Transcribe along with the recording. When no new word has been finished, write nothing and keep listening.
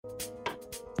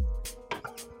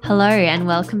Hello, and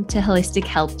welcome to Holistic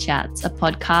Health Chats, a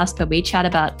podcast where we chat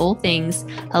about all things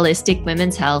holistic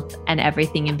women's health and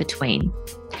everything in between.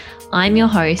 I'm your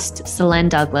host, Selene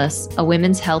Douglas, a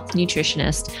women's health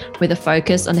nutritionist with a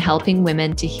focus on helping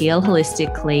women to heal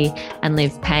holistically and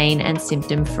live pain and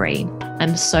symptom-free.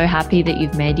 I'm so happy that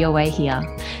you've made your way here.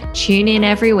 Tune in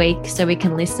every week so we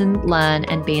can listen, learn,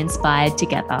 and be inspired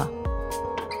together.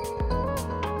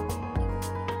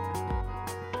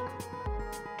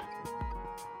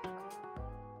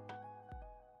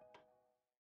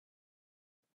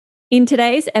 In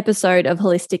today's episode of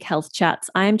Holistic Health Chats,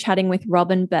 I am chatting with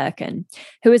Robyn Birkin,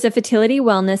 who is a fertility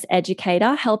wellness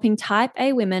educator helping type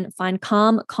A women find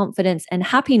calm, confidence, and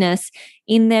happiness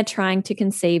in their trying to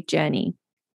conceive journey.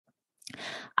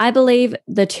 I believe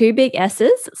the two big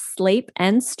S's, sleep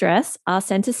and stress, are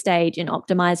center stage in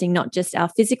optimizing not just our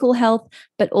physical health,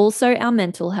 but also our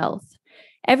mental health.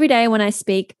 Every day when I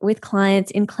speak with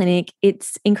clients in clinic,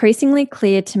 it's increasingly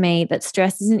clear to me that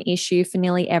stress is an issue for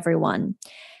nearly everyone.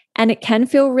 And it can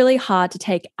feel really hard to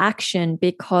take action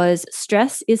because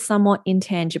stress is somewhat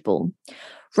intangible.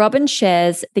 Robyn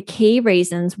shares the key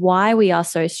reasons why we are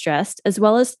so stressed, as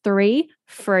well as 3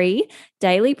 free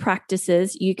daily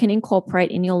practices you can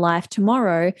incorporate in your life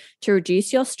tomorrow to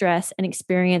reduce your stress and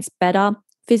experience better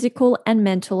physical and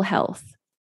mental health.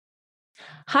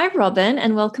 Hi, Robyn,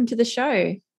 and welcome to the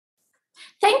show.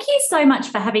 Thank you so much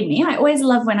for having me. I always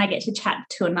love when I get to chat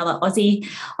to another Aussie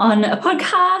on a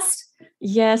podcast.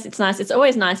 Yes, it's nice. It's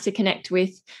always nice to connect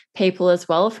with people as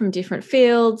well from different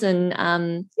fields and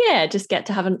just get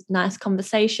to have a nice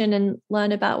conversation and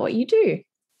learn about what you do.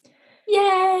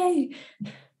 Yay!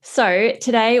 So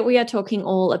today we are talking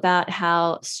all about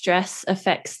how stress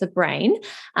affects the brain.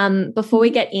 Before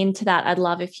we get into that, I'd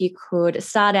love if you could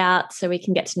start out so we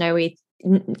can get to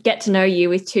know you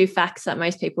with 2 facts that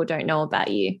most people don't know about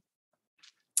you.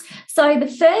 So the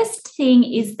first thing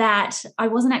is that I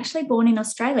wasn't actually born in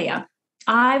Australia.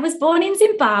 I was born in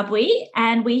Zimbabwe,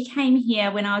 and we came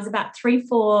here when I was about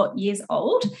 3-4 years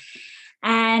old.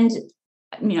 And,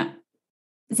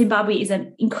 Zimbabwe is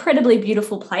an incredibly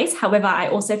beautiful place. However, I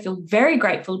also feel very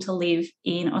grateful to live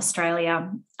in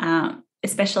Australia,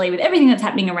 especially with everything that's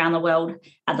happening around the world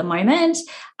at the moment.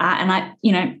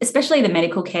 Especially the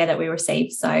medical care that we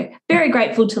receive. So very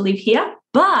grateful to live here.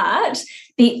 But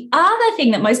the other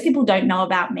thing that most people don't know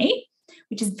about me,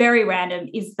 which is very random,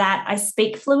 is that I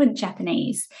speak fluent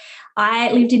Japanese.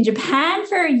 I lived in Japan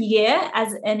for a year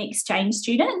as an exchange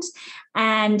student,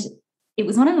 and it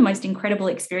was one of the most incredible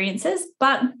experiences.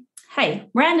 But hey,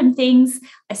 random things.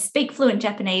 I speak fluent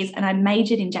Japanese, and I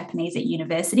majored in Japanese at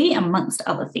university, amongst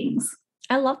other things.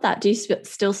 I love that. Do you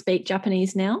still speak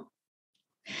Japanese now?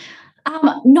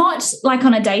 Not like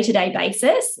on a day-to-day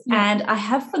basis, and I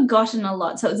have forgotten a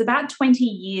lot. So it was about 20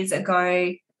 years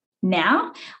ago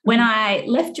now. When I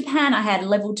left Japan, I had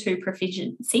level 2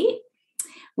 proficiency,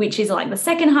 which is like the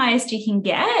second highest you can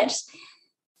get.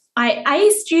 I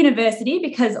aced university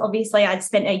because obviously I'd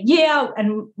spent a year,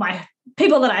 and my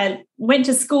people that I went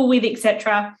to school with,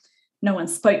 etc., no one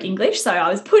spoke English, so I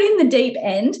was put in the deep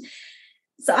end.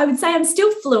 So I would say I'm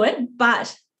still fluent,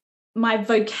 but my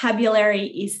vocabulary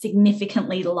is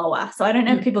significantly lower. So I don't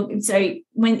know if people,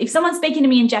 if someone's speaking to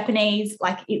me in Japanese,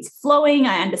 like it's flowing,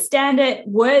 I understand it,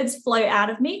 words flow out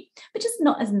of me, but just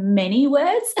not as many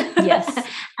words yes.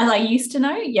 as I used to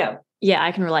know. Yeah. Yeah,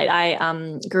 I can relate.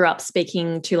 I grew up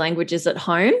speaking 2 languages at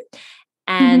home.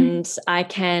 And I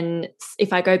can,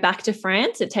 if I go back to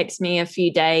France, it takes me a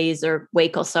few days or a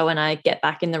week or so and I get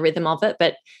back in the rhythm of it.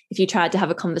 But if you tried to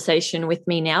have a conversation with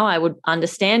me now, I would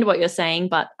understand what you're saying.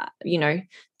 But,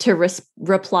 to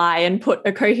reply and put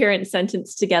a coherent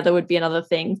sentence together would be another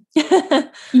thing.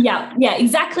 Yeah,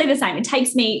 exactly the same. It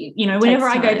takes me, whenever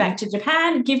I go back to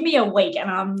Japan, give me a week and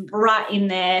I'm right in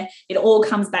there. It all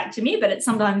comes back to me. But it's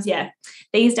sometimes,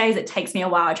 these days it takes me a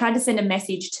while. I tried to send a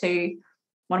message to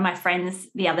one of my friends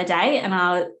the other day, and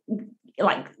I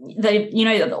like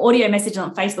the audio message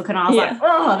on Facebook, and I was like,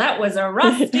 oh, that was a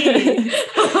rusty.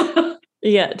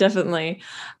 Yeah, definitely.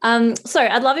 So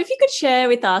I'd love if you could share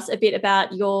with us a bit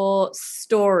about your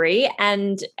story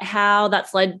and how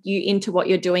that's led you into what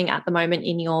you're doing at the moment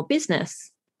in your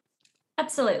business.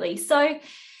 Absolutely. So,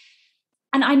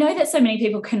 and I know that so many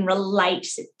people can relate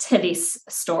to this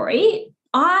story.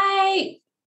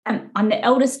 I'm the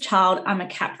eldest child. I'm a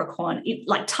Capricorn.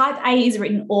 Type A is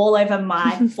written all over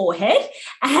my forehead.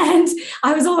 And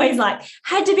I was always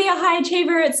had to be a high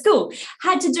achiever at school,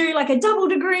 had to do a double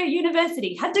degree at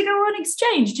university, had to go on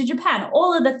exchange to Japan,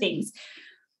 all of the things.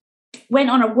 Went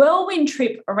on a whirlwind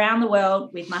trip around the world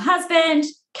with my husband,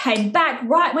 came back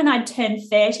right when I'd turned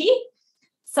 30.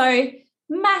 So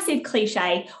massive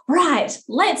cliche, right,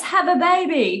 let's have a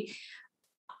baby.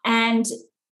 And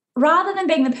rather than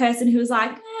being the person who was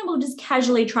like, we'll just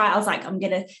casually try, I was like, I'm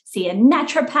going to see a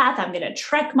naturopath. I'm going to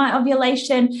track my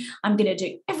ovulation. I'm going to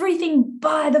do everything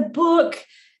by the book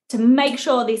to make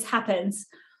sure this happens.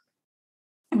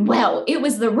 Well, it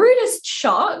was the rudest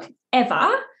shock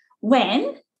ever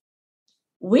when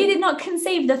we did not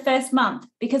conceive the first month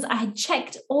because I had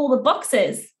checked all the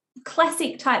boxes,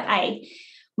 classic type A.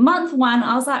 Month 1,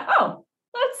 I was like, oh,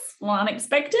 that's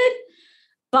unexpected.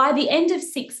 By the end of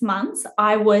 6 months,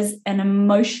 I was an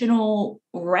emotional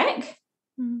wreck.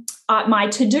 My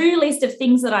to-do list of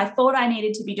things that I thought I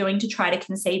needed to be doing to try to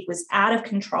conceive was out of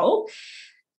control.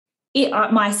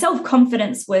 My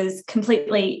self-confidence was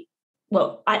completely,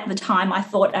 well, at the time I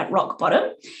thought at rock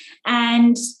bottom.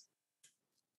 And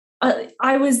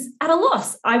I was at a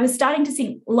loss. I was starting to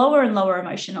sink lower and lower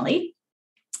emotionally.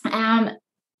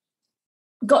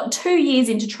 Got 2 years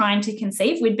into trying to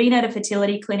conceive. We'd been at a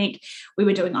fertility clinic. We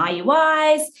were doing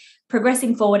IUIs,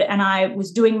 progressing forward, and I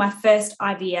was doing my first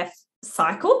IVF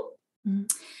cycle.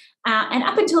 And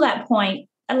up until that point,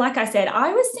 like I said,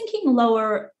 I was sinking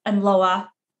lower and lower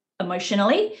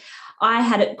emotionally. I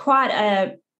had quite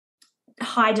a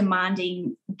high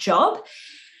demanding job.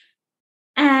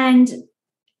 And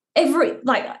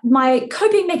my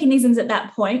coping mechanisms at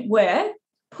that point were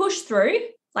push through,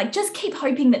 like just keep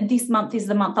hoping that this month is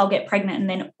the month I'll get pregnant. And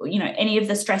then, any of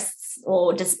the stress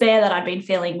or despair that I'd been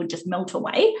feeling would just melt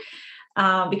away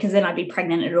because then I'd be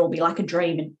pregnant and it'd all be like a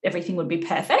dream and everything would be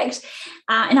perfect.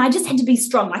 And I just had to be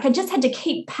strong. Like I just had to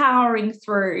keep powering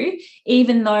through,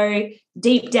 even though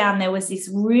deep down there was this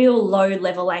real low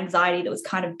level anxiety that was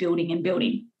kind of building and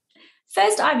building.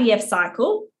 First IVF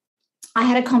cycle, I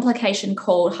had a complication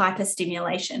called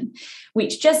hyperstimulation,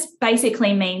 which just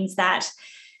basically means that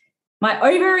my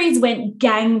ovaries went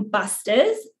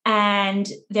gangbusters and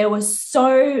there were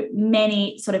so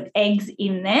many sort of eggs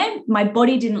in there. My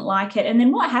body didn't like it. And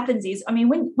then what happens is,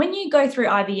 when you go through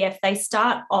IVF, they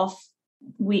start off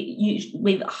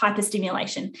with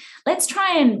hyperstimulation. Let's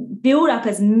try and build up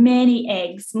as many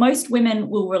eggs. Most women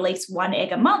will release 1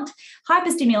 egg a month.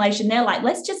 Hyperstimulation, they're like,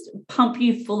 let's just pump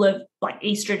you full of like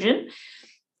estrogen.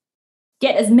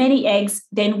 Get as many eggs,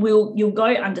 then you'll go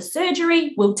under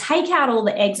surgery, we'll take out all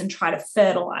the eggs and try to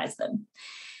fertilize them.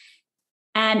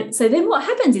 And so then what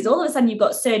happens is all of a sudden you've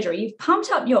got surgery, you've pumped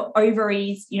up your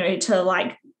ovaries, to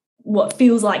like what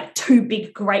feels like 2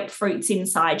 big grapefruits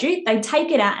inside you. They take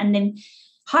it out, and then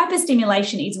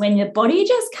hyperstimulation is when your body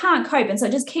just can't cope. And so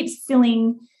it just keeps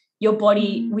filling your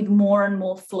body with more and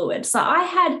more fluid. So I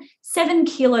had 7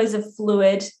 kilos of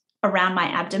fluid around my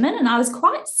abdomen, and I was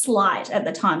quite slight at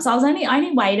the time. So I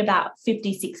only weighed about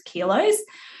 56 kilos.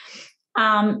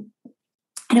 And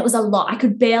it was a lot. I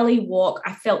could barely walk.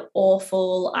 I felt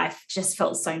awful. I just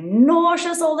felt so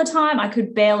nauseous all the time. I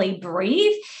could barely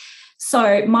breathe.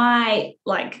 So my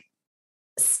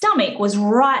stomach was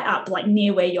right up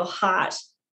near where your heart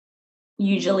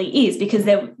usually is, because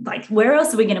they're like, where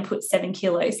else are we going to put 7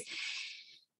 kilos?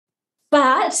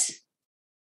 But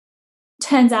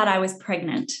turns out I was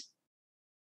pregnant.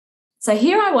 So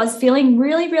here I was feeling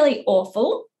really, really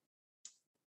awful,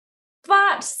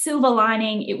 but silver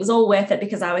lining, it was all worth it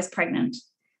because I was pregnant.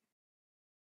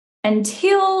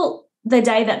 Until the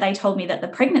day that they told me that the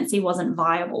pregnancy wasn't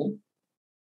viable.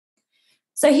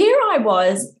 So here I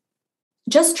was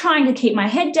just trying to keep my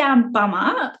head down, bum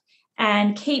up,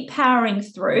 and keep powering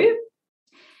through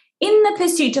in the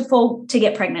pursuit to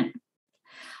get pregnant.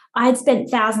 I had spent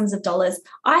thousands of dollars.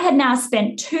 I had now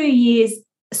spent 2 years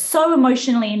so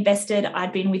emotionally invested.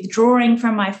 I'd been withdrawing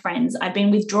from my friends. I'd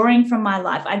been withdrawing from my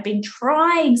life. I'd been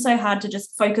trying so hard to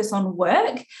just focus on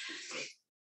work.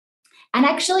 And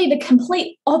actually the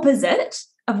complete opposite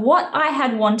of what I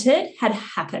had wanted had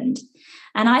happened.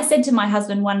 And I said to my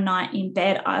husband one night in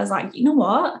bed, I was like, you know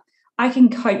what? I can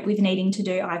cope with needing to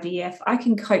do IVF. I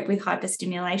can cope with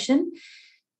hyperstimulation.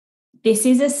 This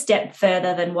is a step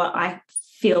further than what I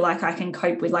feel like I can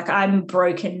cope with. Like, I'm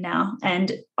broken now.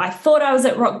 And I thought I was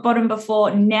at rock bottom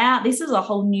before. Now this is a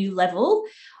whole new level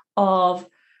of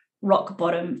rock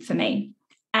bottom for me.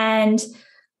 And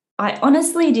I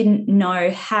honestly didn't know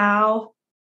how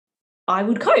I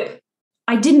would cope.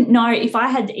 I didn't know if I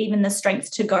had even the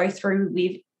strength to go through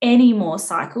with any more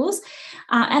cycles.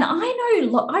 And I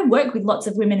know I work with lots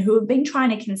of women who have been trying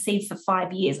to conceive for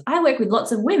 5 years. I work with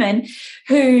lots of women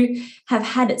who have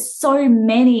had so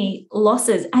many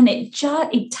losses, and it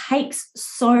takes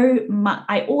so much.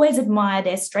 I always admire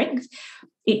their strength.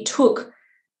 It took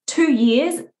 2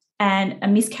 years and a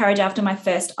miscarriage after my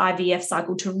first IVF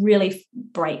cycle to really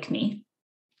break me.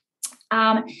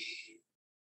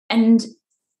 And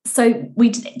so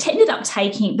we ended up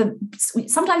taking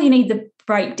sometimes you need the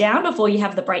breakdown before you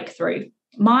have the breakthrough.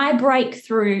 My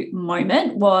breakthrough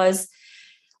moment was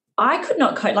I could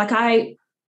not cope. Like I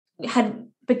had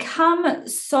become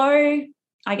so,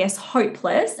 I guess,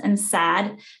 hopeless and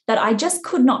sad that I just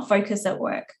could not focus at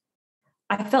work.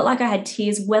 I felt like I had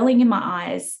tears welling in my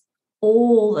eyes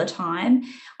all the time.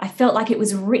 I felt like it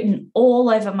was written all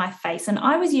over my face. And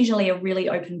I was usually a really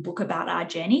open book about our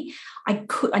journey. I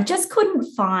just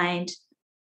couldn't find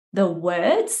the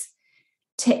words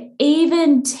to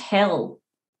even tell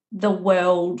the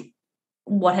world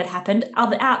what had happened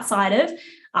outside of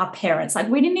our parents. Like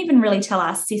we didn't even really tell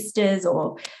our sisters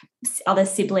or other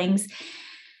siblings.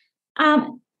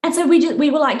 And so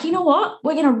we were like, you know what?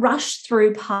 We're going to rush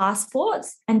through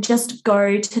passports and just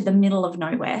go to the middle of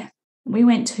nowhere. We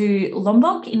went to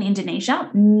Lombok in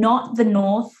Indonesia, not the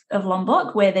north of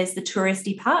Lombok where there's the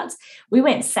touristy parts. We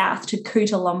went south to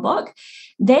Kuta Lombok,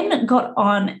 then got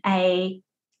on a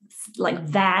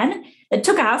van that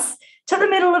took us to the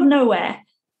middle of nowhere.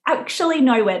 Actually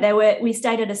nowhere. We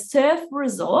stayed at a surf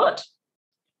resort,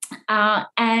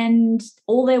 and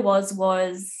all there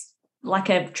was like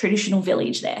a traditional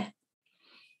village there.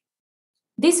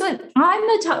 We went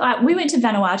to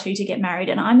Vanuatu to get married,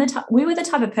 and we were the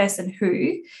type of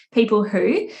people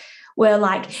who were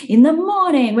like, in the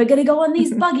morning, we're going to go on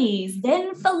these buggies.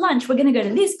 Then for lunch, we're going to go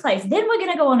to this place. Then we're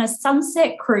going to go on a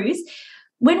sunset cruise.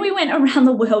 When we went around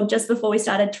the world just before we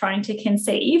started trying to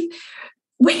conceive,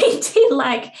 we did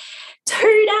like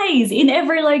 2 days in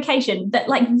every location. That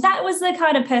was the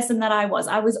kind of person that I was.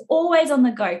 I was always on the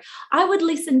go. I would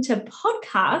listen to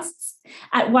podcasts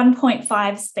at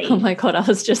 1.5 speed. Oh my God, I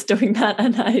was just doing that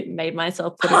and I made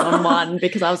myself put it on 1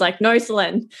 because I was like, no,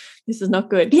 Selene, this is not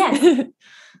good. Yeah.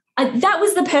 That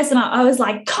was the person I was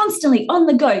like constantly on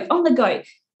the go.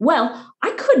 Well, I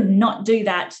could not do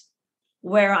that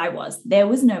where I was. There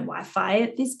was no Wi-Fi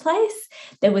at this place.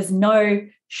 There was no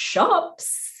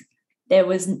shops. There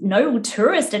was no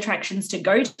tourist attractions to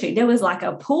go to. There was like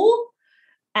a pool,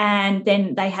 and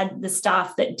then they had the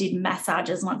staff that did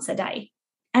massages once a day.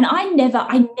 And I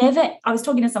was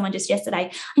talking to someone just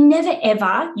yesterday, I never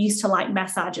ever used to like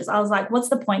massages. I was like, what's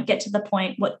the point? Get to the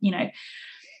point.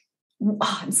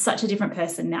 I'm such a different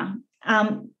person now.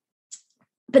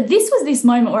 But this was this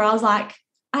moment where I was like,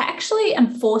 I actually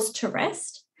am forced to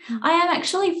rest. I am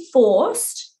actually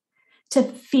forced to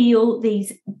feel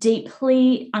these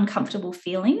deeply uncomfortable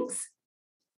feelings.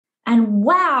 And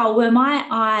wow, were my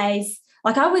eyes,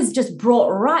 like I was just brought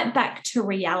right back to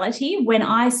reality when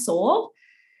I saw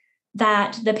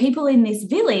that the people in this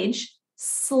village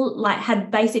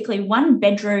had basically one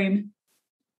bedroom.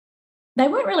 They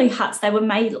weren't really huts. They were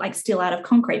made like still out of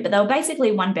concrete, but they were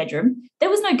basically one bedroom. There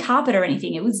was no carpet or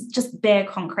anything. It was just bare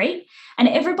concrete. And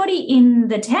everybody in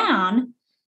the town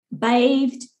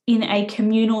bathed in a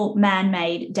communal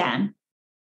man-made dam.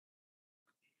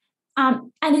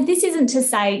 And this isn't to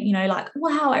say,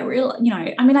 wow,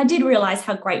 I did realize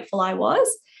how grateful I was.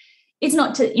 It's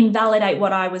not to invalidate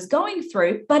what I was going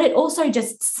through, but it also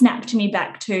just snapped me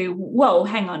back to, whoa,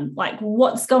 hang on, like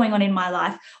what's going on in my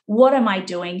life? What am I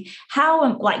doing?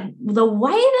 The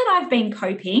way that I've been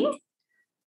coping,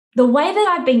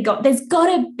 there's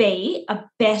got to be a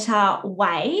better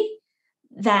way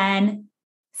than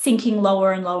sinking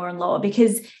lower and lower and lower.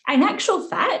 Because in actual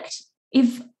fact,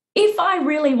 if I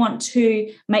really want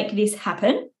to make this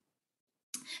happen,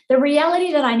 the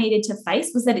reality that I needed to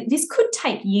face was that this could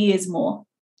take years more.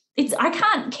 I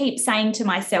can't keep saying to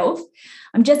myself,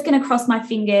 I'm just going to cross my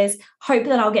fingers, hope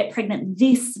that I'll get pregnant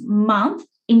this month,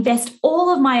 invest all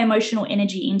of my emotional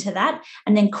energy into that,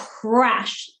 and then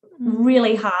crash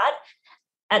really hard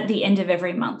at the end of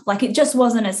every month. Like it just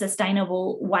wasn't a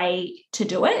sustainable way to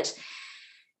do it.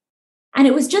 And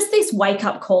it was just this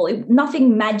wake-up call.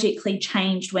 Nothing magically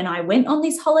changed when I went on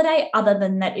this holiday other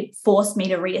than that it forced me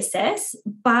to reassess.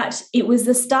 But it was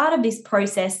the start of this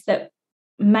process that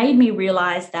made me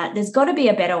realise that there's got to be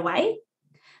a better way,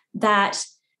 that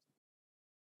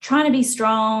trying to be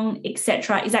strong,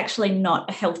 etc., is actually not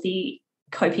a healthy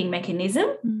coping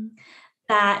mechanism,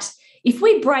 that if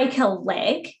we break a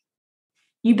leg,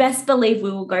 you best believe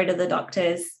we will go to the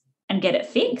doctors and get it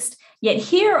fixed. Yet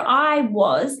here I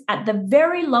was at the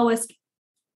very lowest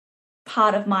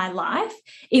part of my life.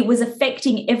 It was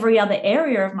affecting every other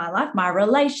area of my life, my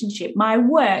relationship, my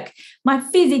work, my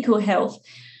physical health,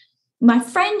 my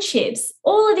friendships.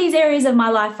 All of these areas of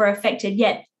my life were affected,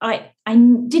 yet I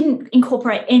didn't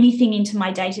incorporate anything into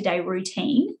my day-to-day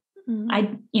routine.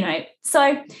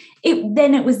 So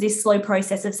it was this slow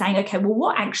process of saying, okay, well,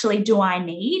 what actually do I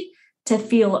need to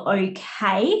feel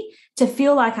okay, to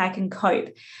feel like I can cope?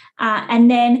 And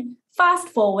then fast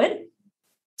forward,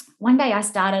 one day I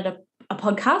started a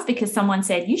podcast because someone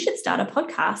said, you should start a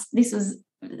podcast. This was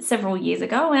several years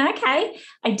ago. And okay,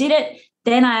 I did it.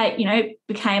 Then I,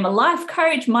 became a life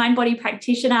coach, mind body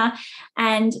practitioner.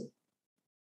 And,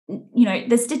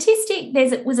 the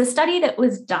statistic, was a study that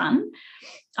was done.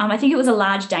 I think it was a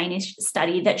large Danish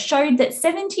study that showed that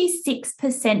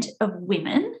 76% of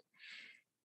women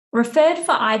referred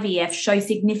for IVF show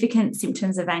significant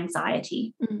symptoms of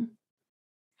anxiety. Mm.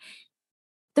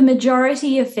 The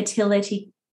majority of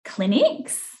fertility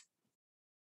clinics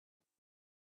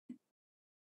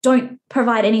don't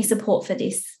provide any support for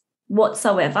this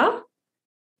whatsoever,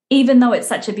 even though it's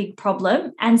such a big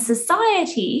problem. And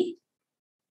society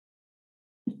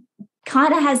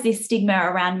kind of has this stigma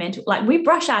around mental, like we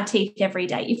brush our teeth every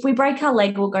day. If we break our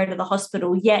leg, we'll go to the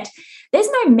hospital, yet there's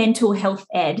no mental health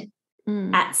ed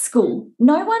at school.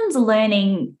 No one's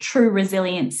learning true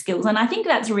resilience skills. And I think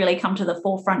that's really come to the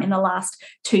forefront in the last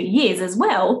 2 years as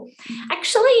well.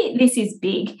 Actually, this is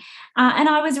big. And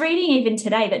I was reading even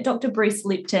today that Dr. Bruce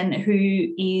Lipton, who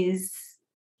is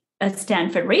a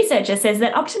Stanford researcher, says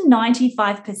that up to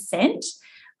 95%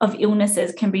 of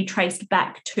illnesses can be traced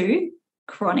back to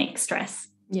chronic stress.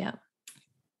 Yeah.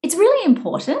 It's really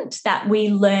important that we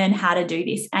learn how to do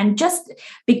this. And just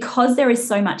because there is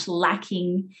so much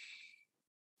lacking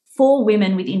for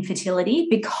women with infertility,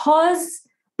 because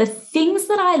the things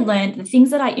that I learned, the things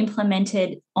that I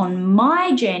implemented on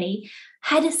my journey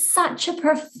had such a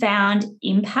profound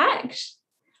impact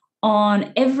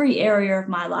on every area of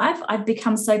my life. I've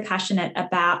become so passionate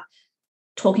about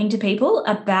talking to people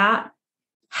about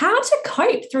how to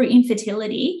cope through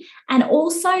infertility, and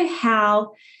also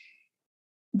how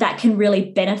that can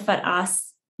really benefit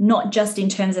us, not just in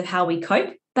terms of how we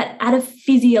cope, but at a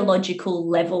physiological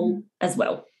level as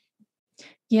well.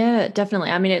 Yeah, definitely.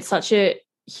 I mean, it's such a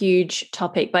huge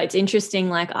topic, but it's interesting.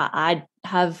 Like I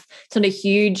have sort of a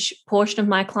huge portion of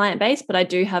my client base, but I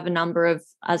do have a number of,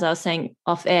 as I was saying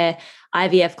off air,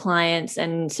 IVF clients,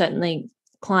 and certainly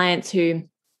clients who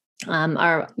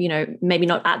are, maybe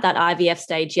not at that IVF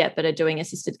stage yet, but are doing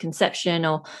assisted conception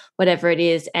or whatever it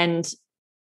is. And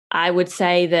I would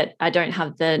say that I don't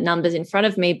have the numbers in front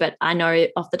of me, but I know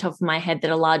off the top of my head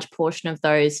that a large portion of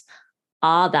those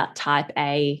are that type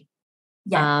A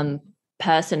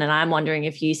person. And I'm wondering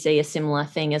if you see a similar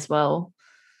thing as well.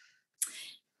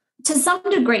 To some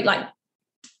degree, like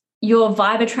your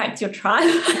vibe attracts your tribe.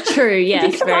 True,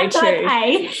 yes, very true.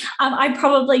 I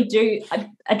probably do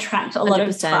attract a lot 100%.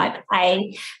 of type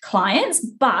A clients,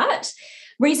 but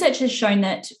research has shown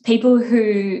that people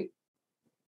who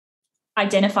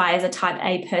identify as a type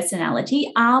A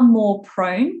personality are more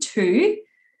prone to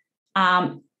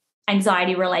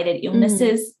anxiety-related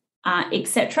illnesses,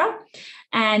 etc.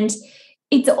 And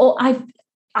it's all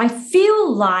I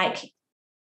feel like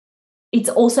it's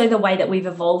also the way that we've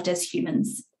evolved as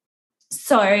humans.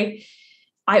 So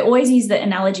I always use the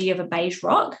analogy of a beige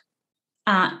rock.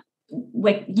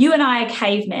 Where you and I are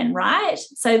cavemen, right?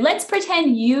 So let's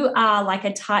pretend you are like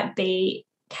a type B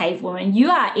cave woman. You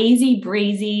are easy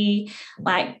breezy,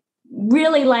 like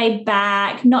really laid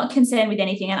back, not concerned with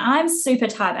anything. And I'm super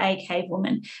type A cave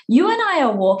woman. You and I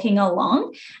are walking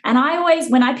along. And I always,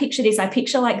 when I picture this, I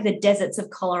picture like the deserts of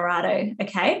Colorado.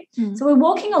 Okay. So we're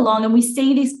walking along and we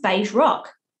see this beige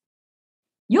rock.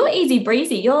 You're easy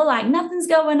breezy. You're like, nothing's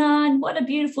going on. What a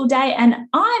beautiful day. And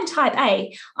I'm type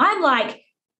A. I'm like,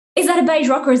 is that a beige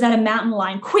rock or is that a mountain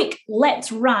lion? Quick,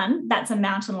 let's run. That's a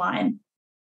mountain lion.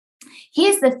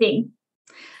 Here's the thing.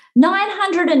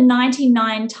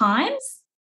 999 times,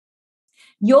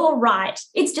 you're right.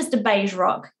 It's just a beige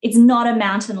rock. It's not a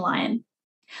mountain lion.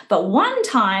 But one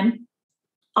time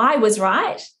I was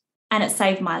right and it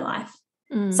saved my life.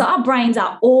 So our brains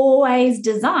are always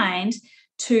designed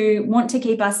to want to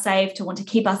keep us safe, to want to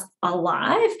keep us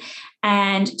alive,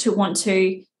 and to want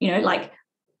to, like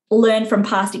learn from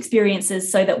past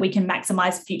experiences so that we can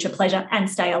maximize future pleasure and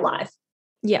stay alive.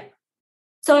 Yeah.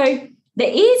 So the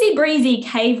easy breezy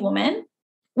cave woman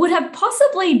would have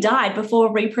possibly died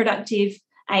before reproductive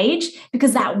age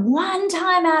because that one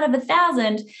time out of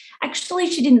 1,000,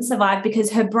 actually she didn't survive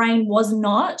because her brain was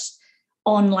not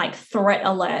on like threat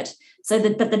alert.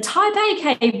 But the type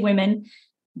A cave women,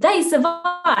 they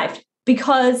survived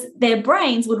because their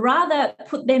brains would rather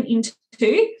put them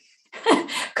into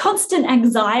constant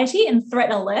anxiety and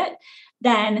threat alert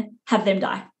than have them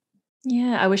die.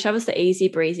 Yeah, I wish I was the easy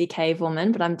breezy cave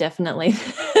woman, but I'm definitely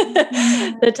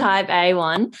the type A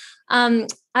one.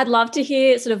 I'd love to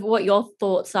hear sort of what your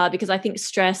thoughts are, because I think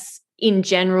stress in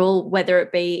general, whether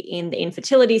it be in the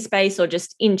infertility space or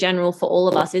just in general for all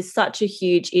of us, is such a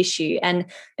huge issue. And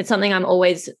it's something I'm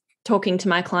always talking to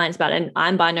my clients about, and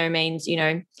I'm by no means,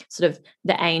 sort of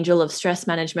the angel of stress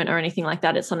management or anything like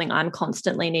that. It's something I'm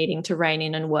constantly needing to rein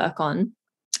in and work on.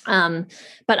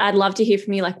 But I'd love to hear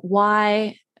from you, like,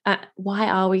 why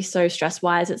are we so stressed?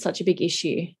 Why is it such a big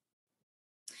issue?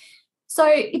 So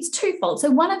it's twofold.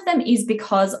 So one of them is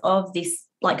because of this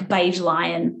like beige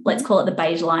lion, let's call it the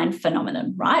beige lion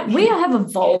phenomenon, right? We have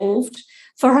evolved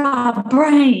for our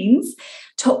brains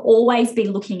to always be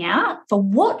looking out for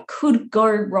what could go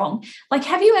wrong. Like,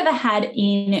 have you ever had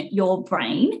in your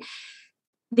brain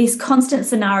this constant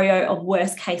scenario of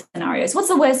worst case scenarios? What's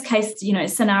the worst case,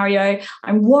 scenario?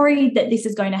 I'm worried that this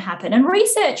is going to happen. And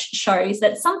research shows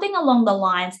that something along the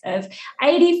lines of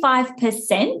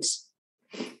 85%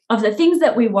 of the things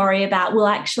that we worry about will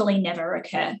actually never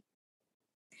occur.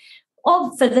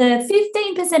 For the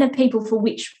 15% of people for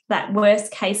which that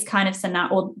worst case kind of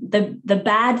scenario, or the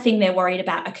bad thing they're worried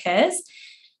about occurs,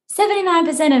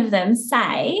 79% of them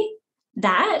say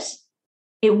that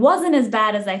it wasn't as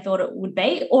bad as they thought it would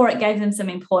be, or it gave them some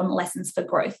important lessons for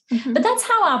growth. Mm-hmm. But that's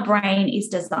how our brain is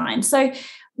designed. So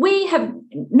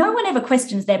no one ever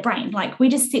questions their brain. Like, we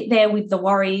just sit there with the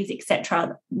worries,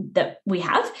 etc., that we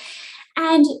have.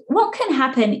 And what can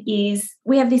happen is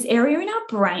we have this area in our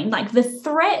brain, like the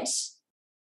threat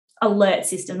alert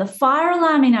system, the fire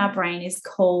alarm in our brain is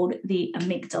called the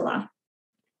amygdala.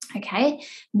 Okay,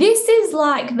 this is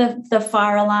like the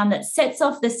fire alarm that sets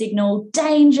off the signal,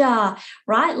 danger,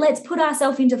 right? Let's put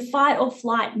ourselves into fight or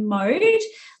flight mode.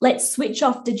 Let's switch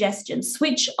off digestion,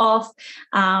 switch off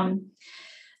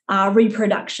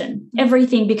reproduction,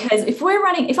 everything. Because if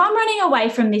I'm running away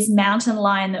from this mountain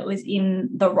lion that was in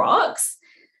the rocks,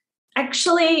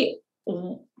 actually,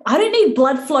 I don't need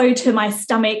blood flow to my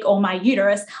stomach or my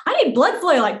uterus. I need blood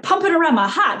flow like pumping around my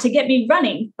heart to get me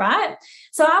running, right?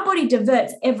 So our body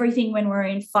diverts everything when we're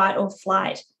in fight or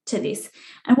flight to this.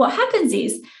 And what happens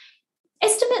is,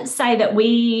 estimates say that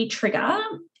we trigger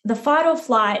the fight or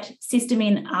flight system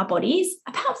in our bodies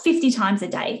about 50 times a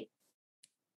day.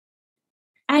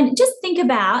 And just think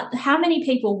about how many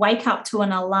people wake up to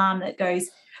an alarm that goes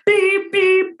beep,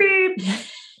 beep, beep.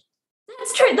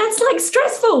 That's true. That's like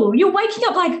stressful. You're waking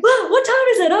up like, well, what time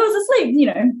is it? I was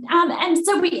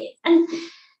asleep, And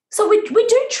so we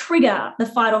do trigger the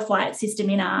fight or flight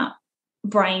system in our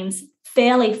brains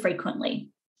fairly frequently.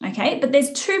 Okay, but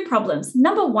there's two problems.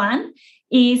 Number one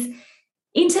is,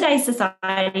 in today's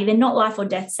society, they're not life or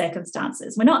death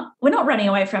circumstances. We're not running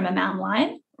away from a mountain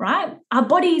lion, right? Our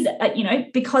bodies,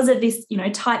 because of this,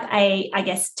 type A, I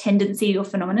guess, tendency or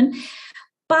phenomenon,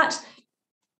 but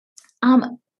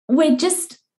we're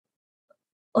just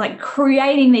like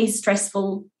creating these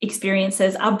stressful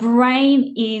experiences. Our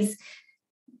brain is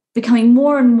becoming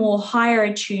more and more higher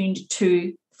attuned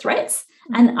to threats.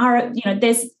 And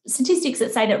there's statistics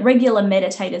that say that regular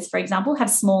meditators, for example, have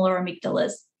smaller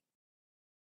amygdalas.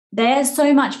 They're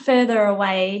so much further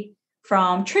away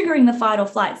from triggering the fight or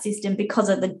flight system because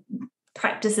of the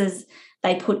practices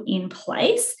they put in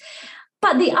place.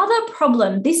 But the other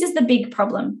problem, this is the big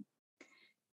problem.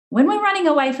 When we're running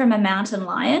away from a mountain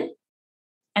lion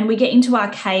and we get into our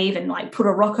cave and like put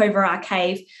a rock over our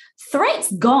cave, threat's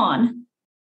gone.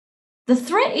 The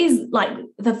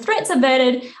threat's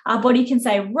averted. Our body can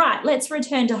say, right, let's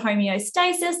return to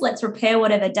homeostasis. Let's repair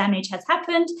whatever damage has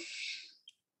happened.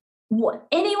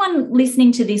 Anyone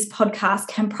listening to this podcast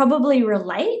can probably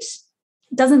relate,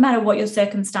 doesn't matter what your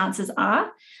circumstances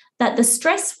are, that the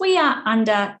stress we are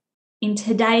under in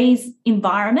today's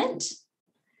environment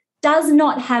does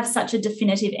not have such a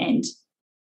definitive end.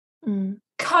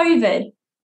 COVID,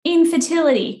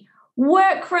 infertility,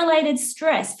 work-related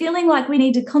stress, feeling like we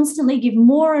need to constantly give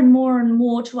more and more and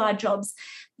more to our jobs.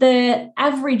 The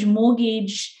average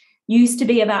mortgage used to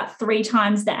be about 3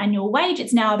 times the annual wage.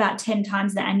 It's now about 10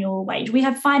 times the annual wage. We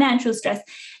have financial stress.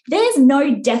 There's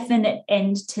no definite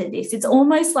end to this. It's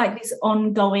almost like this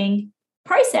ongoing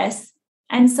process.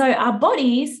 And so our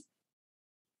bodies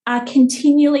are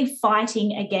continually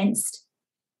fighting against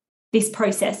this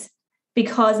process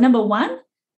because, number one,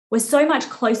 we're so much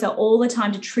closer all the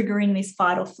time to triggering this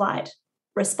fight or flight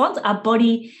response. Our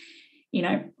body,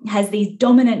 has these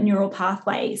dominant neural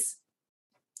pathways,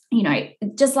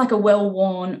 just like a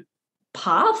well-worn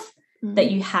path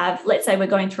that you have. Let's say we're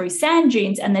going through sand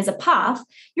dunes and there's a path.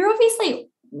 You're obviously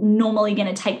normally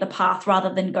going to take the path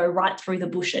rather than go right through the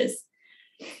bushes.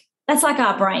 That's like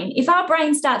our brain. If our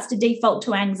brain starts to default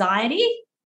to anxiety,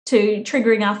 to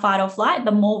triggering our fight or flight,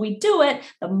 the more we do it,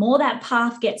 the more that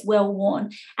path gets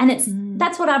well-worn. And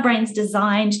that's what our brain's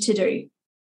designed to do,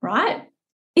 right?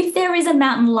 If there is a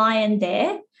mountain lion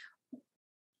there,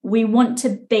 we want to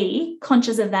be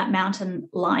conscious of that mountain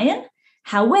lion.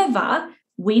 However,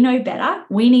 we know better.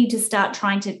 We need to start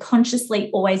trying to consciously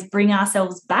always bring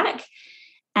ourselves back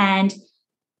and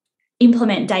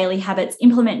implement daily habits,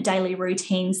 implement daily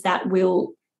routines that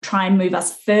will try and move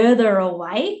us further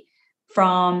away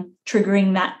from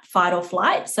triggering that fight or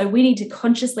flight. So we need to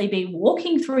consciously be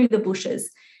walking through the bushes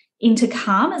into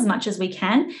calm as much as we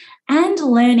can, and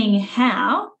learning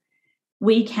how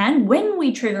we can, when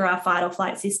we trigger our fight or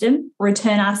flight system,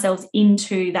 return ourselves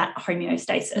into that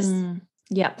homeostasis.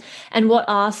 Yeah. And what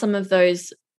are some of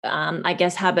those, I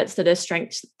guess, habits that are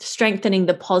strengthening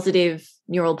the positive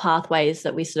neural pathways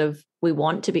that we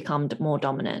want to become more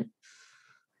dominant?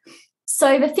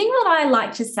 So the thing that I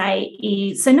like to say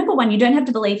is, so number one, you don't have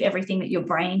to believe everything that your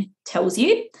brain tells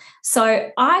you. So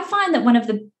I find that one of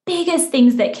the biggest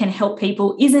things that can help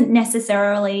people isn't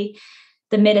necessarily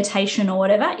the meditation or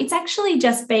whatever. It's actually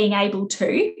just being able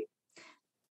to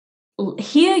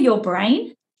hear your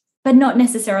brain, but not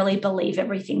necessarily believe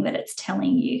everything that it's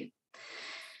telling you.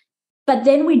 But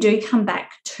then we do come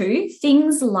back to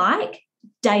things like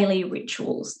daily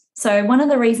rituals. So one of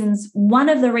the reasons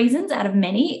out of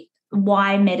many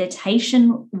why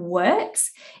meditation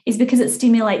works is because it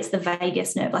stimulates the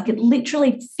vagus nerve. Like, it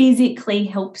literally physically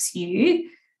helps you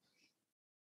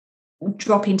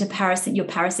drop into your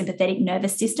parasympathetic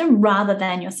nervous system rather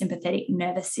than your sympathetic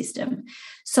nervous system.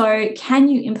 So can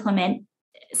you implement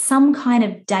some kind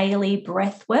of daily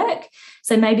breath work?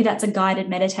 So maybe that's a guided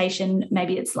meditation,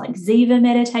 maybe it's like Ziva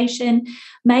meditation,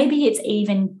 maybe it's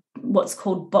even what's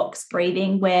called box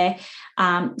breathing, where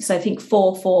so think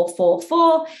 4 4 4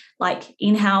 4, like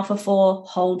inhale for 4,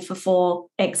 hold for 4,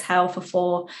 exhale for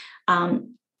 4,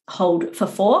 hold for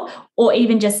 4, or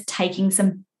even just taking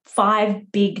some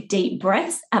 5 big deep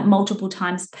breaths at multiple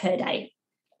times per day.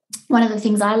 One of the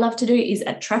things I love to do is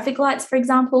at traffic lights, for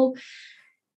example,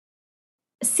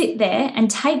 sit there and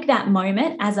take that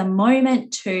moment as a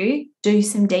moment to do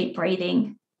some deep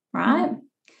breathing, right?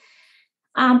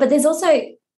 But there's also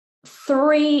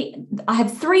I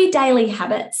have 3 daily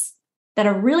habits that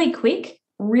are really quick,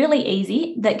 really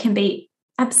easy, that can be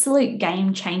absolute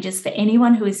game changers for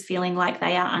anyone who is feeling like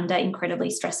they are under incredibly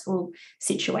stressful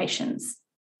situations.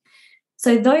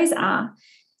 So those are,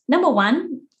 number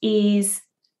 1 is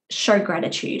show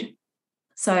gratitude.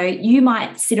 So you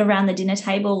might sit around the dinner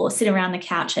table or sit around the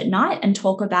couch at night and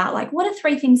talk about, like, what are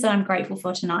 3 things that I'm grateful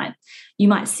for tonight? You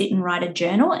might sit and write a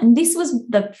journal. And this was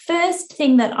the first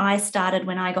thing that I started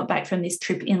when I got back from this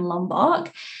trip in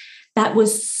Lombok that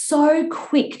was so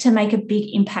quick to make a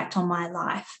big impact on my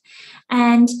life.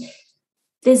 And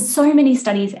there's so many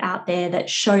studies out there that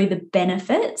show the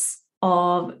benefits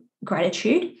of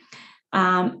gratitude.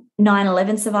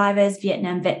 9/11 survivors,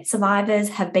 Vietnam vet survivors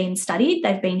have been studied.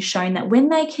 They've been shown that when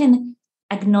they can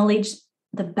acknowledge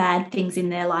the bad things in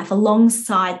their life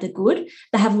alongside the good,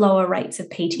 they have lower rates of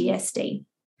PTSD.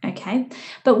 Okay.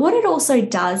 But what it also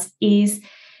does is,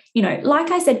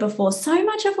 like I said before, so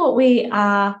much of what we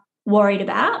are worried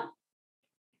about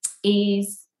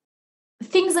is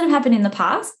things that have happened in the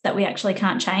past that we actually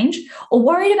can't change, or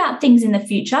worried about things in the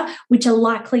future which are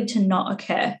likely to not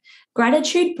occur.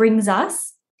 Gratitude brings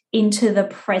us into the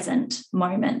present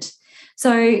moment.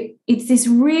 So it's this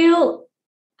real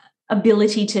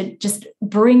ability to just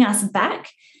bring us back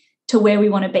to where we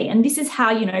want to be. And this is how,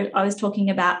 I was talking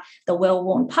about the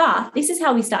well-worn path. This is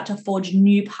how we start to forge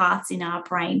new paths in our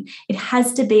brain. It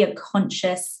has to be a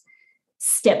conscious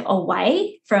step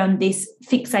away from this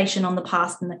fixation on the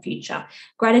past and the future.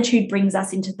 Gratitude brings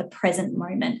us into the present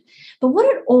moment. But what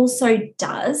it also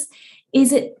does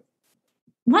is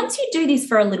once you do this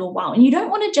for a little while, and you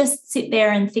don't want to just sit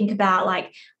there and think about,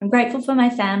 like, I'm grateful for my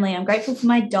family, I'm grateful for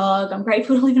my dog, I'm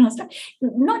grateful to live in Australia,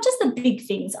 not just the big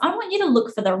things. I want you to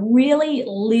look for the really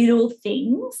little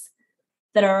things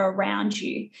that are around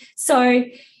you. So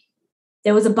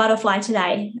there was a butterfly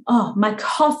today. Oh, my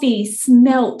coffee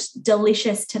smelt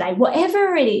delicious today.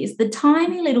 Whatever it is, the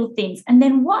tiny little things. And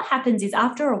then what happens is,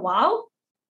 after a while,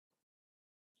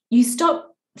 you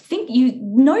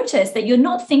notice that you're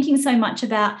not thinking so much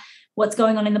about what's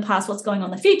going on in the past, what's going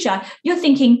on in the future. You're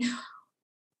thinking,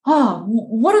 oh,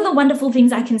 what are the wonderful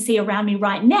things I can see around me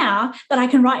right now that I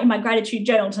can write in my gratitude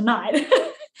journal tonight?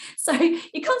 So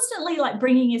you're constantly, like,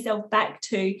 bringing yourself back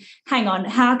to, hang on,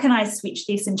 how can I switch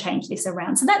this and change this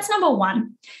around? So that's number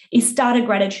 1, is start a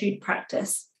gratitude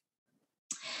practice.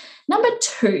 Number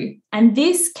 2, and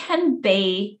this can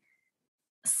be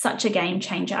such a game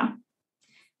changer.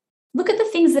 Look at the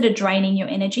things that are draining your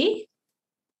energy.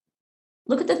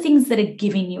 Look at the things that are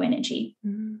giving you energy.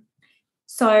 Mm-hmm.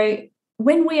 So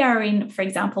when we are in, for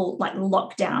example, like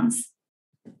lockdowns,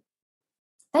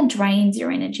 that drains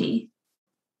your energy,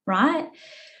 right?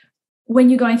 when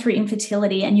you're going through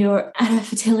infertility and you're at a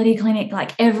fertility clinic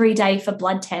like every day for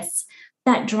blood tests,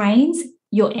 that drains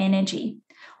your energy.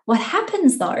 What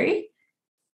happens though,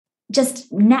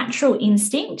 just natural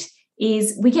instinct,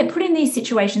 is we get put in these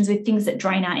situations with things that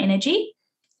drain our energy,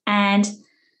 and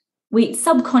we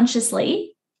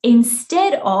subconsciously,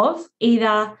 instead of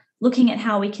either looking at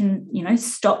how we can,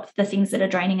 stop the things that are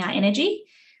draining our energy,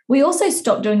 we also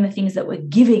stop doing the things that were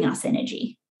giving us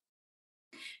energy.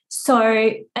 So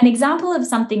an example of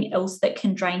something else that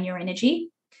can drain your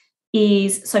energy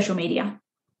is social media.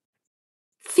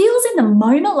 Feels in the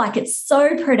moment like it's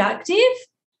so productive,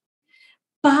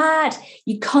 but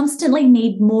you constantly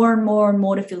need more and more and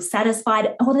more to feel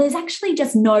satisfied. Or there's actually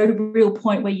just no real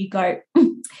point where you go,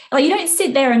 Like, you don't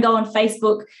sit there and go on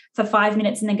Facebook for 5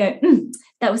 minutes and then go,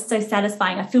 that was so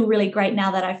satisfying. I feel really great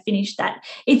now that I've finished that.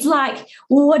 It's like,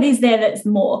 what is there that's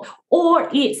more? Or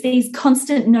it's these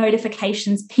constant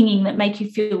notifications pinging that make you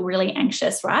feel really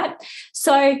anxious, right?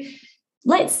 So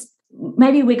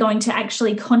maybe we're going to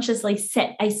actually consciously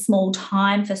set a small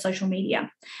time for social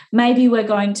media. Maybe we're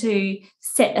going to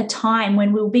set a time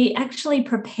when we'll be actually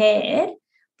prepared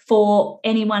for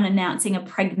anyone announcing a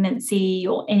pregnancy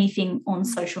or anything on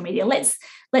social media. Let's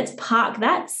park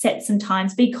that, set some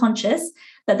times, be conscious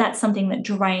that that's something that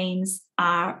drains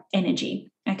our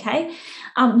energy, okay?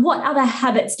 What other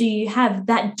habits do you have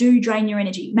that do drain your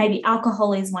energy? Maybe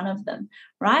alcohol is one of them,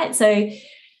 right? So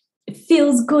it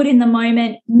feels good in the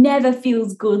moment, never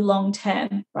feels good long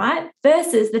term, right?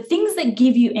 Versus the things that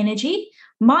give you energy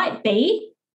might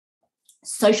be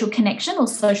social connection or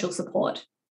social support.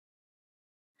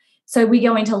 So we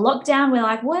go into lockdown, we're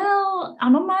like, well,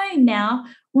 I'm on my own now.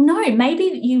 Well, no,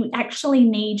 maybe you actually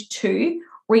need to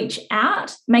reach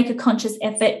out, make a conscious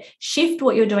effort, shift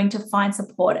what you're doing to find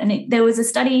support. And there was a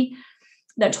study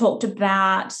that talked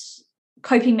about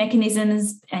coping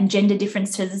mechanisms and gender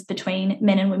differences between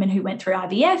men and women who went through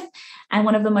IVF. And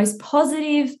one of the most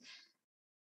positive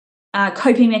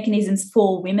coping mechanisms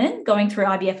for women going through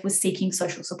IVF was seeking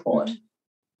social support,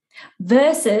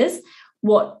 versus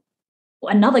what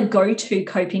another go-to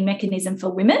coping mechanism for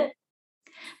women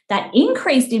that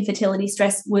increased infertility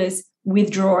stress was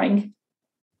withdrawing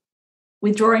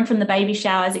from the baby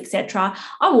showers, etc.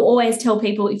 I will always tell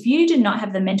people, if you do not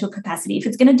have the mental capacity, if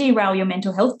it's going to derail your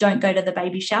mental health, don't go to the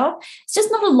baby shower. It's just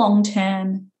not a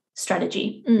long-term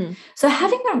strategy. So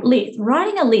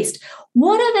writing a list,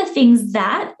 what are the things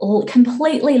that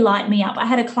completely light me up? I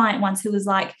had a client once who was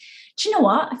like, do you know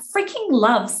what? I freaking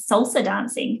love salsa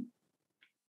dancing.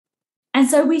 And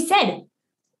so we said,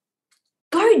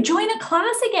 go join a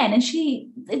class again. And she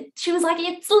was like,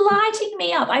 it's lighting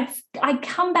me up. I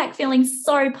come back feeling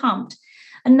so pumped.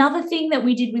 Another thing that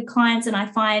we did with clients, and I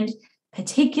find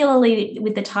particularly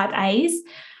with the type A's,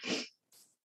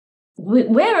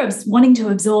 we're wanting to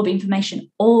absorb information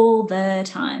all the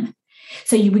time.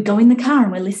 So you would go in the car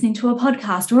and we're listening to a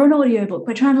podcast or an audiobook.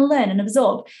 We're trying to learn and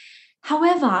absorb.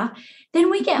 However, then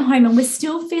we get home and we're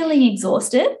still feeling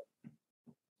exhausted.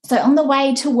 So on the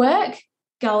way to work,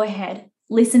 go ahead,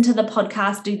 listen to the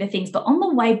podcast, do the things. But on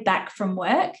the way back from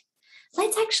work,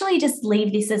 let's actually just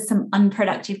leave this as some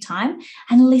unproductive time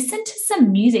and listen to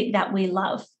some music that we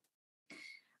love.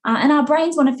 And our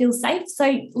brains want to feel safe.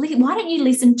 So why don't you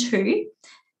listen to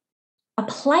a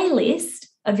playlist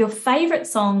of your favorite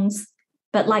songs,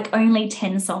 but like only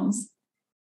 10 songs.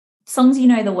 Songs you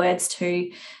know the words to,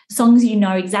 songs you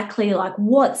know exactly like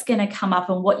what's going to come up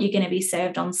and what you're going to be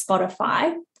served on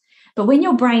Spotify. But when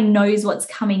your brain knows what's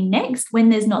coming next, when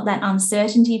there's not that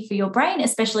uncertainty for your brain,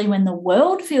 especially when the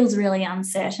world feels really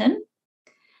uncertain,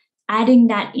 adding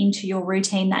that into your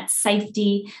routine, that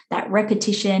safety, that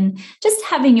repetition, just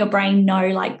having your brain know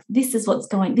like this is what's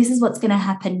going to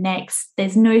happen next.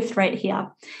 There's no threat here,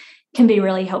 can be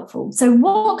really helpful. So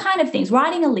what kind of things?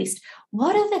 Writing a list.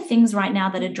 What are the things right now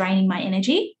that are draining my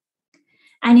energy?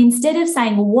 And instead of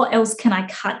saying, well, what else can I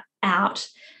cut out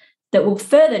that will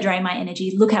further drain my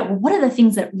energy, look at, well, what are the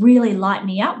things that really light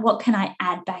me up? What can I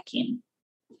add back in?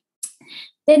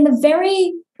 Then the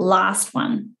very last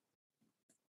one,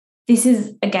 this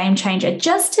is a game changer,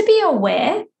 just to be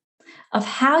aware of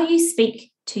how you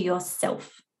speak to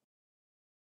yourself.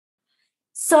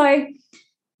 So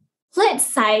let's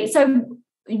say,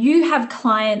 you have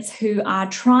clients who are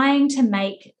trying to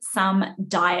make some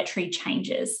dietary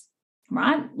changes,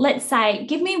 right? Let's say,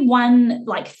 give me one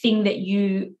thing that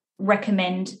you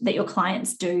recommend that your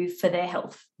clients do for their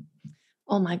health.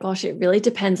 Oh my gosh, it really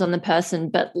depends on the person,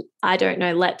 but I don't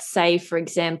know. Let's say, for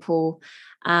example,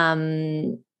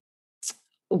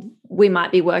 we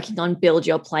might be working on Build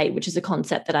Your Plate, which is a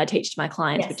concept that I teach to my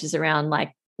clients, which is around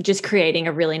just creating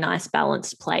a really nice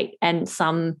balanced plate. And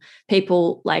some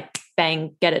people like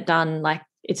bang, get it done. Like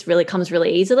it's really comes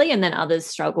really easily. And then others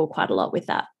struggle quite a lot with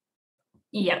that.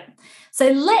 Yep. So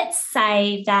let's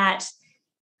say that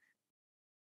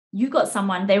you've got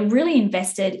someone, they're really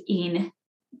invested in,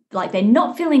 like they're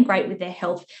not feeling great with their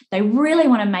health. They really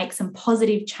want to make some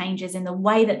positive changes in the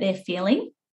way that they're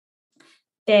feeling.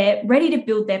 They're ready to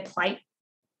build their plate.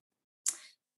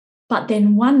 But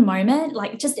then one moment,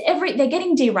 like they're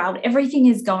getting derailed. Everything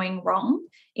is going wrong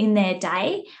in their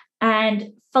day.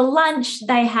 And for lunch,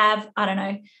 they have, I don't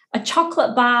know, a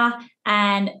chocolate bar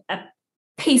and a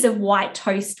piece of white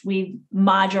toast with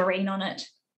margarine on it.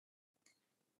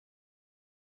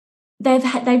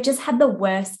 They've just had the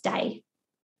worst day.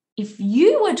 If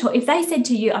they said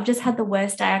to you, I've just had the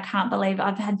worst day, I can't believe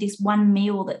I've had this one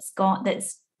meal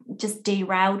that's just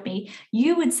derailed me,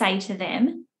 you would say to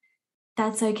them,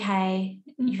 that's okay.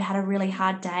 You've had a really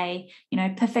hard day.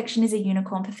 Perfection is a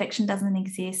unicorn. Perfection doesn't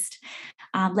exist.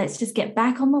 Let's just get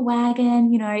back on the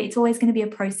wagon. It's always going to be a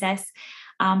process.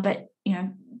 But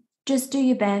just do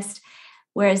your best.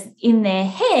 Whereas in their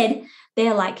head,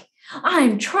 they're like,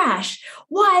 I'm trash.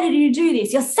 Why did you do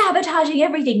this? You're sabotaging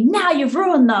everything. Now you've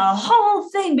ruined the whole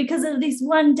thing because of this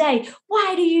one day.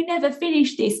 Why do you never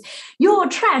finish this? You're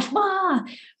trash. Wah.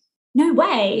 No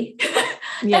way.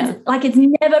 Yeah. It's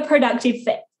never productive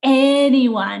for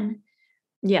anyone.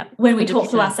 Yeah. When we 100%.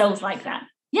 Talk to ourselves like that.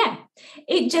 Yeah.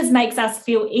 It just makes us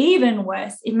feel even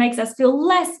worse. It makes us feel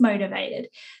less motivated.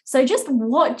 So just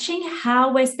watching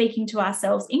how we're speaking to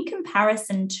ourselves in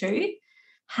comparison to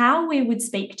how we would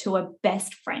speak to a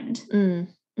best friend,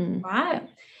 right?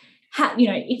 How,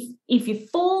 if you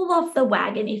fall off the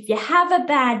wagon, if you have a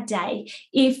bad day,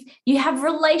 if you have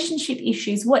relationship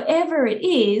issues, whatever it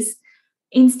is,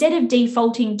 instead of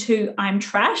defaulting to I'm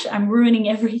trash, I'm ruining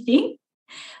everything,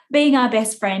 being our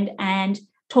best friend and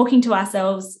talking to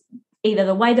ourselves either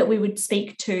the way that we would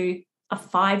speak to a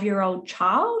 5-year-old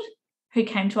child who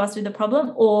came to us with a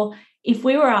problem, or if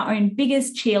we were our own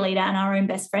biggest cheerleader and our own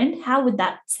best friend, how would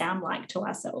that sound like to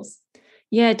ourselves?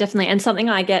 Yeah, definitely. And something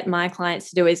I get my clients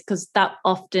to do is, because that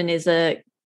often is a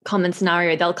common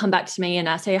scenario, they'll come back to me and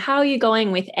I say, how are you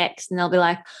going with X? And they'll be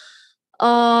like,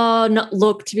 oh,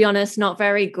 look, to be honest, not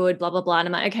very good, blah, blah, blah. And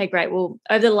I'm like, okay, great. Well,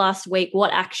 over the last week,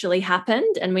 what actually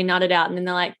happened? And we nut it out. And then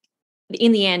they're like,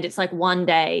 in the end, it's like one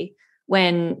day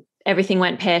when everything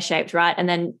went pear-shaped, right? And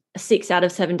then 6 out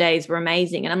of 7 days were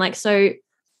amazing. And I'm like, so,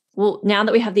 well, now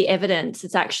that we have the evidence,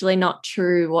 it's actually not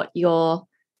true what you're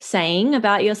saying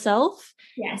about yourself.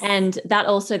 Yes. And that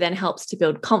also then helps to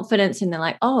build confidence. And they're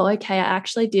like, oh, okay, I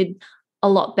actually did a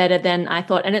lot better than I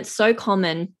thought. And it's so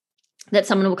common that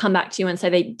someone will come back to you and say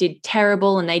they did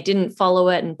terrible and they didn't follow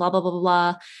it and blah, blah, blah, blah,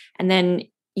 blah. And then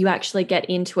you actually get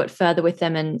into it further with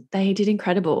them and they did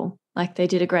incredible. Like they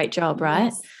did a great job, right?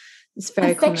 Yes. It's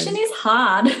very Perfection common. is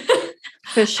hard.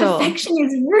 For sure. Perfection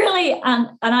is really, and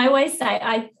I always say,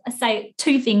 I say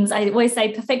two things. I always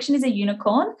say perfection is a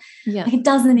unicorn. Yeah. Like it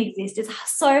doesn't exist. It's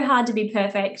so hard to be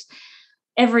perfect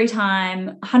every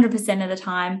time, 100% of the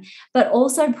time, but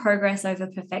also progress over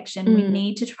perfection. We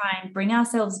need to try and bring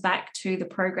ourselves back to the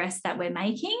progress that we're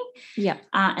making. Yeah.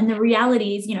 And the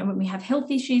reality is, when we have health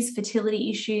issues, fertility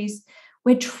issues,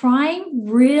 we're trying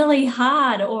really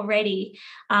hard already.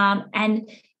 And,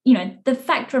 the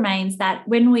fact remains that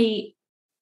when we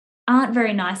aren't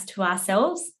very nice to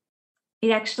ourselves, it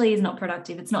actually is not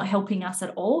productive. It's not helping us at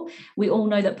all. We all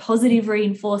know that positive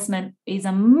reinforcement is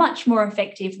a much more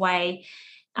effective way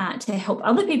to help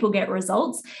other people get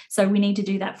results. So we need to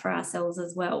do that for ourselves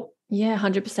as well. Yeah,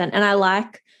 100%. And I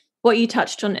like what you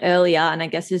touched on earlier, and I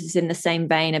guess this is in the same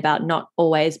vein about not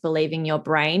always believing your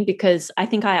brain, because I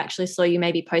think I actually saw you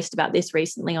maybe post about this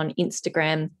recently on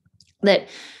Instagram, that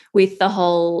with the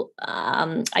whole,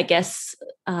 I guess,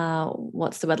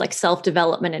 what's the word, like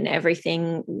self-development and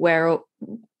everything, we're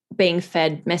being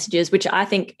fed messages, which I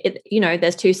think,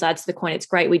 there's two sides to the coin. It's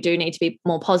great. We do need to be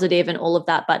more positive and all of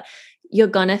that, but you're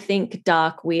going to think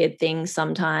dark, weird things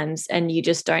sometimes, and you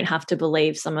just don't have to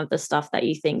believe some of the stuff that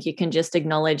you think. You can just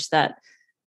acknowledge that,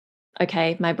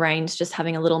 okay, my brain's just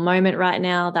having a little moment right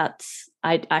now.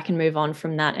 I can move on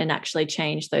from that and actually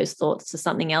change those thoughts to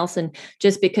something else. And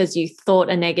just because you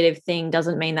thought a negative thing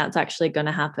doesn't mean that's actually going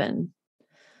to happen.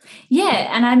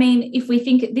 Yeah. And I mean, if we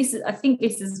think this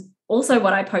is also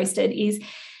what I posted is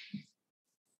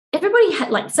everybody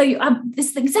had this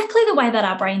is exactly the way that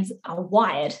our brains are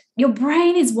wired. Your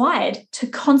brain is wired to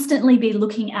constantly be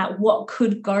looking at what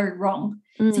could go wrong.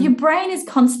 So your brain is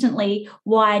constantly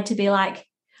wired to be like,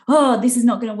 oh, this is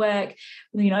not going to work.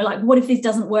 What if this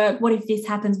doesn't work? What if this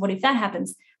happens? What if that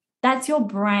happens? That's your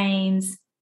brain's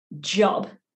job.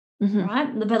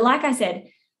 right? But like I said,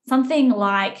 something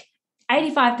like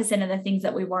 85% of the things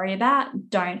that we worry about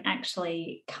don't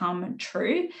actually come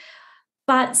true.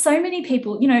 But so many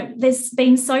people, there's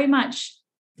been so much,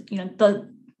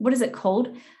 what is it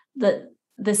called?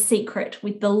 The Secret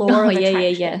with the law of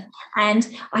attraction. Yeah. And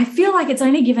I feel like it's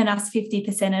only given us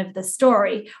 50% of the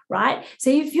story, right? So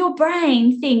if your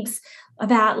brain thinks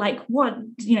about like what,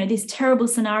 this terrible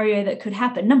scenario that could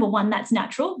happen, number one, that's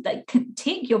natural. That can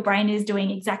tick, your brain is doing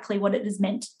exactly what it is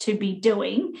meant to be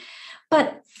doing.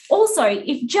 But also,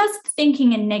 if just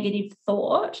thinking a negative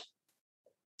thought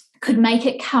could make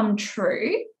it come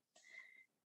true,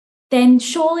 then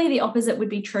surely the opposite would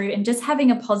be true. And just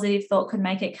having a positive thought could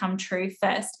make it come true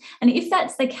first. And if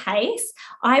that's the case,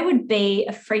 I would be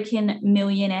a freaking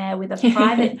millionaire with a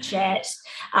private jet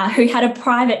who had a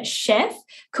private chef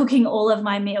cooking all of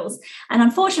my meals. And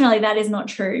unfortunately, that is not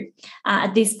true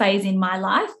at this phase in my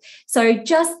life. So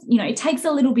just, it takes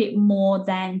a little bit more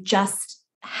than just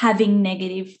having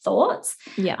negative thoughts.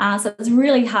 Yeah. So it's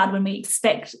really hard when we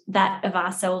expect that of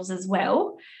ourselves as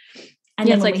well. And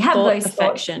yeah, then it's like we have thought those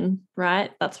perfection, thoughts,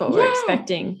 right? That's what we're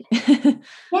expecting.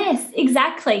 Yes,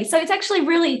 exactly. So it's actually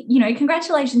really,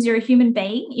 congratulations, you're a human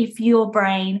being if your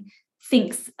brain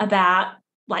thinks about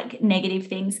like negative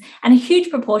things. And a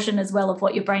huge proportion as well of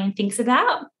what your brain thinks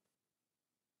about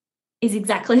is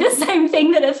exactly the same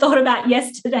thing that it thought about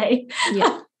yesterday.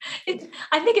 Yeah.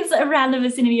 I think it's around the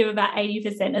vicinity of about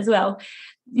 80% as well.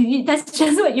 That's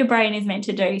just what your brain is meant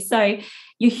to do. So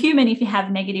you're human if you have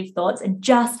negative thoughts, and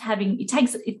just having it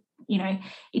takes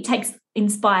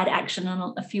inspired action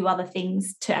on a few other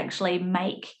things to actually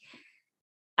make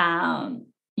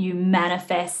you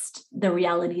manifest the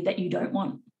reality that you don't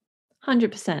want.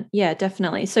 100%. Yeah,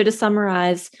 definitely. So to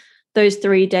summarize, those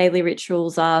 3 daily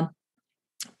rituals are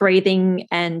breathing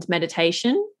and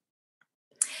meditation.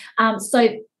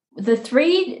 So the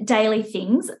 3 daily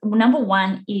things, number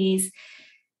one is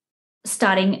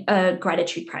starting a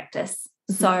gratitude practice.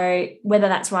 So whether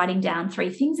that's writing down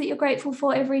 3 things that you're grateful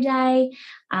for every day,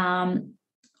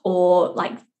 or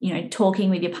like, talking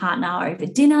with your partner over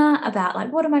dinner about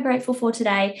like, what am I grateful for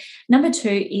today? Number 2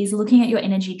 is looking at your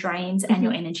energy drains and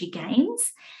your energy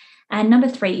gains. And number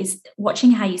 3 is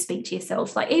watching how you speak to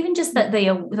yourself, like even just that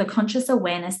the conscious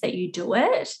awareness that you do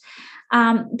it.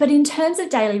 But in terms of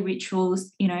daily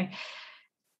rituals, I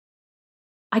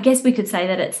guess we could say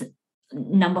that it's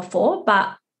number 4,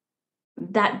 but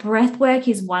that breath work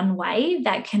is one way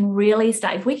that can really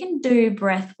start. If we can do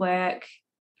breath work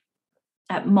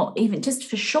at even just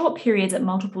for short periods at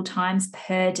multiple times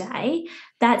per day,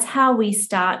 that's how we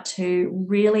start to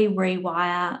really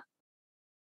rewire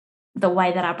the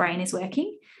way that our brain is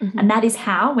working. And that is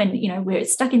how, when we're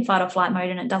stuck in fight or flight mode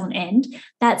and it doesn't end,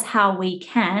 that's how we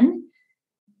can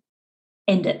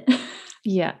end it.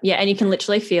 Yeah. And you can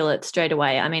literally feel it straight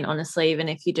away. I mean, honestly, even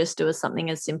if you just do something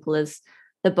as simple as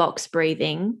the box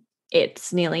breathing,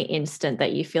 it's nearly instant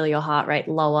that you feel your heart rate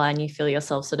lower and you feel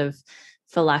yourself sort of,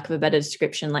 for lack of a better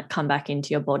description, like come back into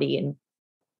your body and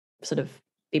sort of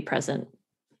be present.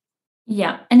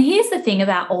 Yeah. And here's the thing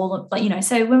about all of,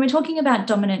 so when we're talking about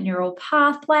dominant neural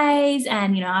pathways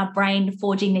and, our brain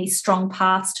forging these strong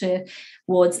paths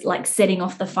towards like setting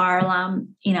off the fire alarm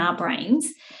in our brains,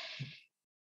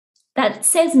 that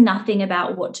says nothing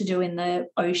about what to do in the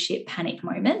oh shit panic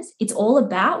moments. It's all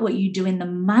about what you do in the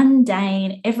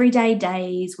mundane, everyday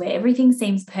days where everything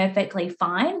seems perfectly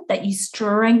fine, that you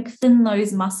strengthen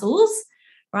those muscles,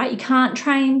 right? You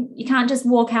can't just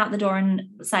walk out the door and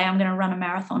say, I'm going to run a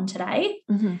marathon today.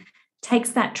 It takes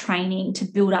that training to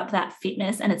build up that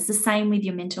fitness. And it's the same with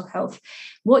your mental health.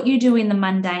 What you do in the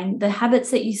mundane, the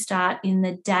habits that you start in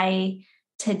the day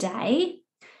to day,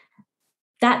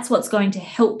 that's what's going to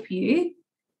help you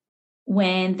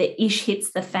when the ish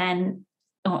hits the fan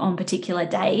on particular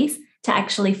days, to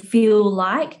actually feel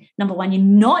like, number one, you're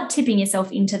not tipping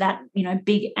yourself into that,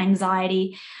 big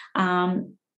anxiety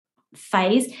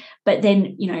phase, but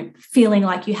then, feeling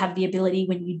like you have the ability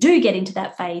when you do get into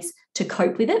that phase to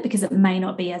cope with it, because it may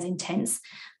not be as intense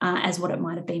as what it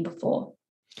might have been before.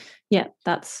 Yeah,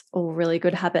 that's all really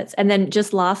good habits. And then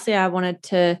just lastly, I wanted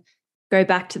to go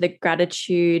back to the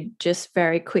gratitude just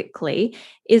very quickly.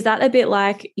 Is that a bit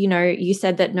like, you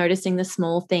said that noticing the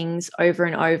small things over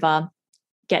and over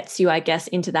gets you, I guess,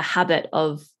 into the habit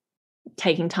of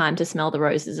taking time to smell the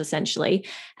roses, essentially.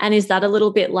 And is that a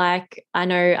little bit like, I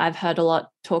know I've heard a lot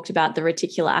talked about the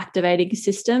reticular activating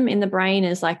system in the brain,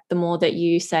 is like the more that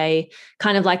you say,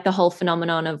 kind of like the whole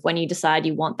phenomenon of when you decide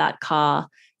you want that car,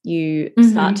 you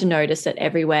start to notice it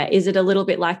everywhere. Is it a little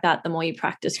bit like that? The more you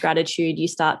practice gratitude, you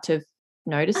start to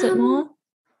notice it more?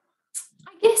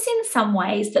 I guess in some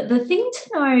ways that the thing to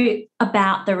know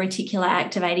about the reticular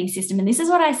activating system, and this is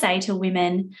what I say to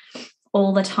women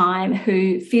all the time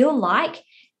who feel like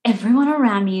everyone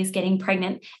around me is getting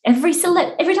pregnant. Every time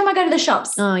I go to the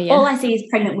shops, all I see is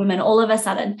pregnant women all of a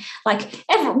sudden. Like,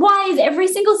 why is every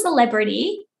single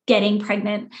celebrity getting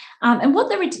pregnant?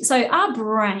 So our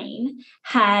brain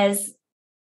has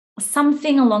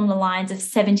something along the lines of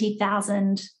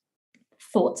 70,000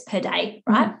 thoughts per day,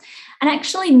 right? And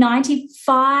actually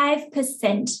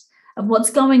 95% of what's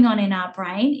going on in our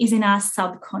brain is in our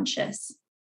subconscious.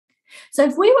 So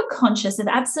if we were conscious of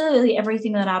absolutely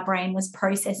everything that our brain was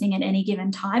processing at any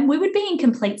given time, we would be in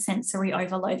complete sensory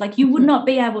overload. Like, you would not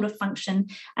be able to function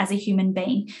as a human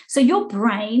being. So your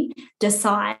brain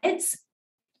decides,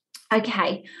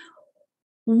 okay,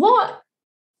 what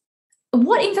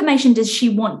information does she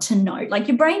want to know? Like,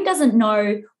 your brain doesn't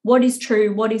know what is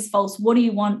true, what is false, what do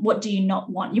you want, what do you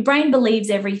not want. Your brain believes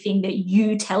everything that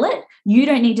you tell it. You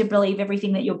don't need to believe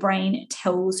everything that your brain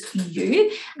tells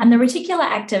you. And the reticular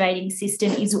activating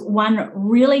system is one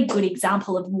really good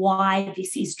example of why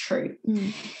this is true.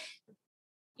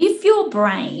 If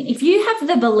you have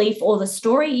the belief or the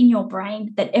story in your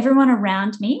brain that everyone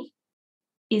around me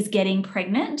is getting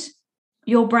pregnant,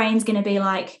 your brain's going to be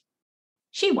like,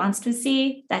 she wants to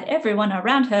see that everyone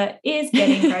around her is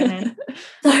getting pregnant.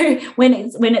 So when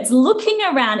it's looking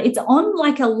around, it's on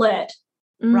like alert,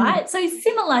 right? So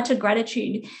similar to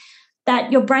gratitude,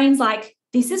 that your brain's like,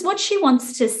 this is what she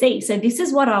wants to see, so this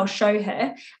is what I'll show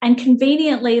her. And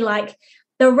conveniently, like,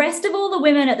 the rest of all the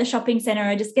women at the shopping center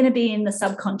are just going to be in the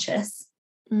subconscious.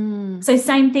 So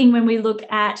same thing when we look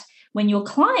at when your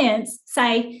clients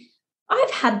say,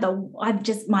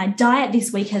 my diet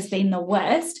this week has been the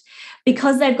worst,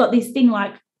 because they've got this thing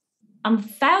like, I'm a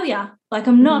failure. Like,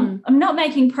 I'm not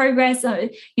making progress.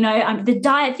 The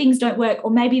diet things don't work. Or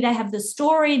maybe they have the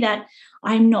story that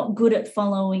I'm not good at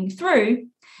following through.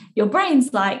 Your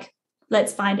brain's like,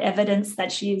 let's find evidence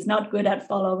that she is not good at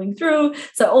following through.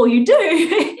 So all you do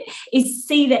is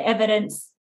see the evidence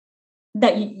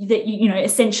that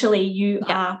essentially you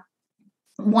are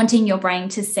wanting your brain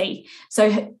to see.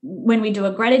 So when we do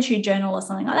a gratitude journal or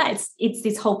something like that, it's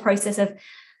this whole process of,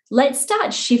 let's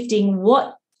start shifting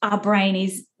what our brain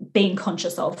is being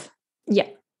conscious of. Yeah.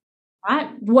 Right?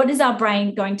 What is our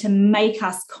brain going to make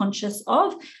us conscious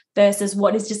of versus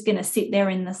what is just going to sit there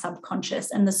in the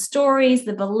subconscious? And the stories,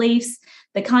 the beliefs,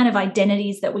 the kind of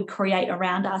identities that we create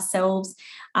around ourselves,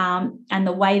 and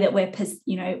the way that we're,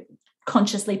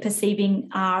 consciously perceiving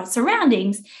our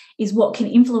surroundings is what can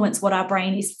influence what our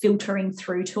brain is filtering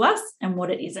through to us and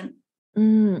what it isn't.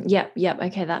 Yep.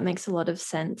 Okay, that makes a lot of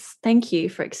sense. Thank you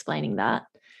for explaining that.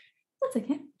 That's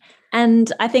okay.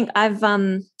 And I think I've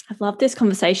loved this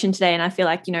conversation today, and I feel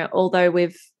like, although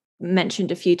we've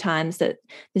mentioned a few times that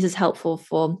this is helpful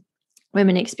for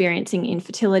women experiencing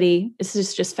infertility, this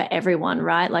is just for everyone,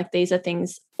 right? Like, these are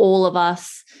things all of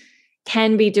us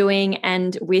can be doing,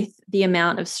 and with the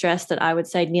amount of stress that I would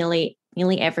say nearly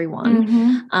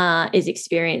everyone is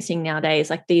experiencing nowadays,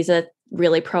 like, these are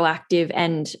really proactive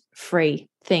and free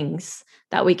things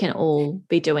that we can all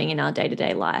be doing in our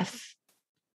day-to-day life.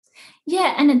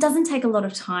 Yeah, and it doesn't take a lot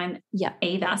of time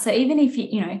either. So even if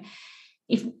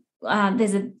if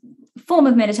there's a form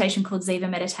of meditation called Ziva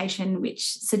meditation,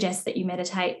 which suggests that you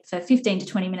meditate for 15 to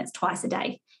 20 minutes twice a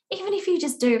day. Even if you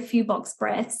just do a few box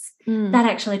breaths, that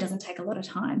actually doesn't take a lot of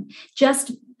time.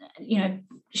 Just,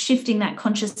 shifting that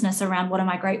consciousness around, what am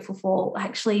I grateful for?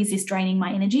 Actually, is this draining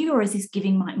my energy, or is this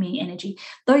giving me energy?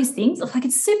 Those things, like,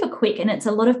 it's super quick, and it's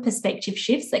a lot of perspective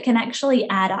shifts that can actually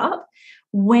add up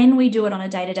when we do it on a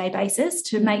day-to-day basis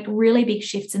to make really big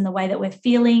shifts in the way that we're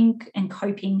feeling and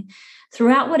coping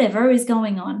throughout whatever is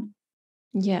going on.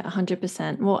 Yeah,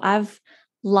 100%. Well, I've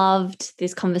loved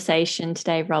this conversation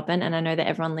today, Robyn, and I know that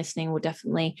everyone listening will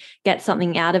definitely get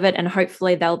something out of it, and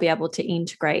hopefully they'll be able to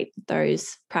integrate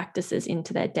those practices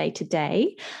into their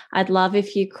day-to-day. I'd love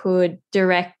if you could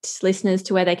direct listeners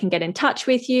to where they can get in touch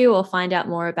with you or find out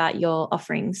more about your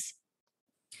offerings.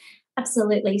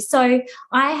 Absolutely. So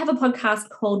I have a podcast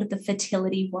called The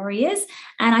Fertility Warriors,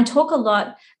 and I talk a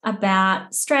lot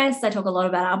about stress. I talk a lot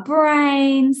about our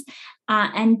brains,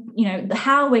 and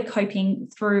how we're coping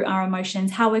through our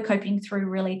emotions, how we're coping through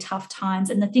really tough times,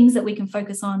 and the things that we can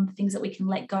focus on, the things that we can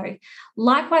let go.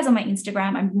 Likewise, on my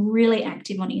Instagram, I'm really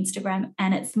active on Instagram,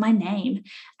 and it's my name,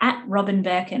 @Robyn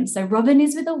Birkin. So Robyn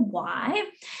is with a Y,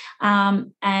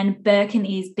 and Birkin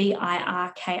is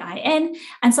Birkin.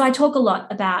 And so I talk a lot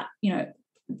about,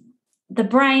 the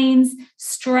brains,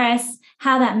 stress,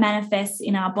 how that manifests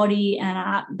in our body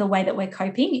and the way that we're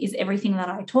coping is everything that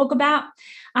I talk about.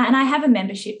 And I have a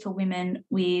membership for women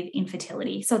with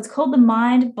infertility. So it's called the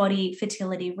Mind Body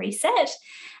Fertility Reset.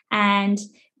 And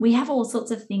we have all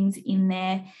sorts of things in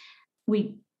there.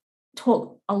 We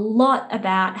talk a lot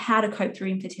about how to cope through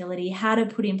infertility, how to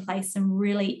put in place some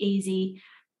really easy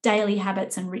daily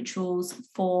habits and rituals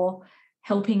for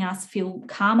helping us feel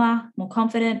calmer, more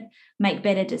confident, make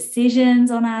better decisions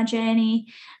on our journey.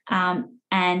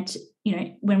 And,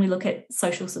 when we look at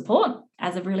social support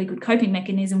as a really good coping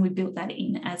mechanism, we built that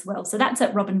in as well. So that's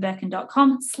at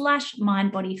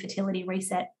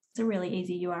robinbirkin.com/mindbodyfertilityreset. It's a really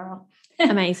easy URL.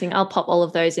 Amazing. I'll pop all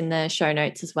of those in the show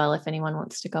notes as well if anyone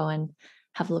wants to go and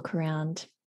have a look around.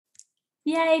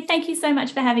 Yay. Thank you so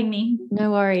much for having me.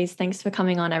 No worries. Thanks for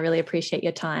coming on. I really appreciate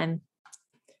your time.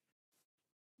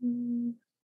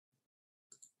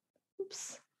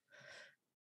 Oops.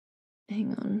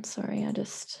 Hang on. Sorry,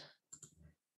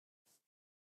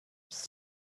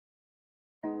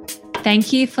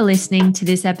 Thank you for listening to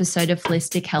this episode of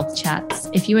Holistic Health Chats.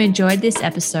 If you enjoyed this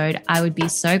episode, I would be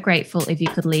so grateful if you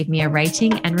could leave me a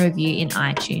rating and review in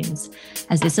iTunes,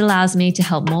 as this allows me to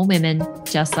help more women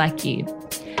just like you.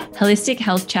 Holistic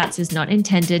Health Chats is not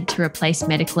intended to replace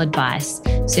medical advice,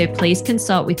 so please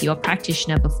consult with your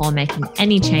practitioner before making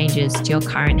any changes to your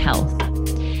current health.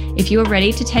 If you are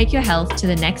ready to take your health to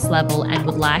the next level and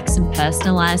would like some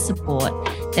personalized support,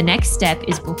 the next step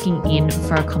is booking in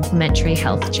for a complimentary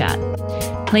health chat.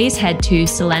 Please head to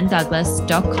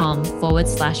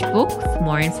selendouglas.com/book for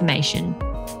more information.